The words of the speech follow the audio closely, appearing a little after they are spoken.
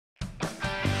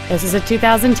This is a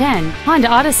 2010 Honda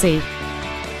Odyssey.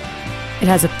 It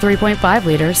has a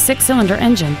 3.5-liter 6-cylinder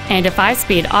engine and a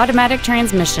 5-speed automatic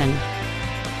transmission.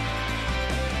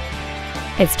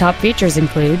 Its top features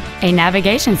include a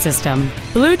navigation system,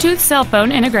 Bluetooth cell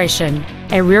phone integration,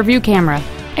 a rear-view camera,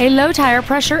 a low tire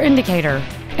pressure indicator,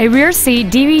 a rear seat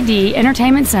DVD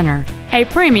entertainment center, a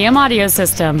premium audio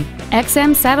system,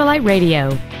 XM satellite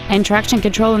radio, and traction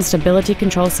control and stability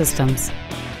control systems.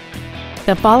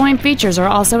 The following features are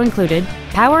also included: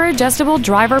 power adjustable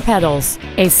driver pedals,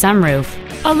 a sunroof,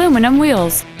 aluminum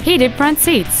wheels, heated front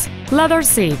seats, leather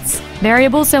seats,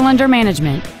 variable cylinder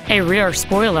management, a rear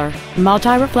spoiler,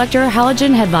 multi-reflector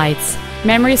halogen headlights,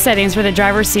 memory settings for the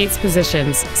driver's seat's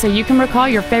positions so you can recall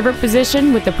your favorite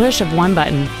position with the push of one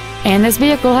button. And this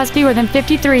vehicle has fewer than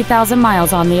 53,000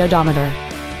 miles on the odometer.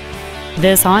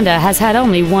 This Honda has had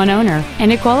only one owner,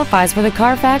 and it qualifies for the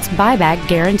Carfax buyback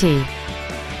guarantee.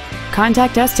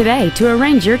 Contact us today to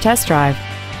arrange your test drive.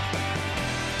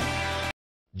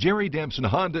 Jerry Damson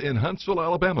Honda in Huntsville,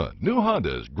 Alabama. New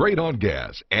Hondas, great on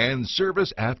gas and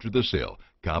service after the sale.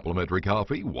 Complimentary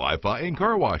coffee, Wi-Fi, and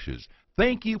car washes.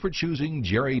 Thank you for choosing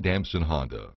Jerry Damson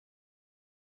Honda.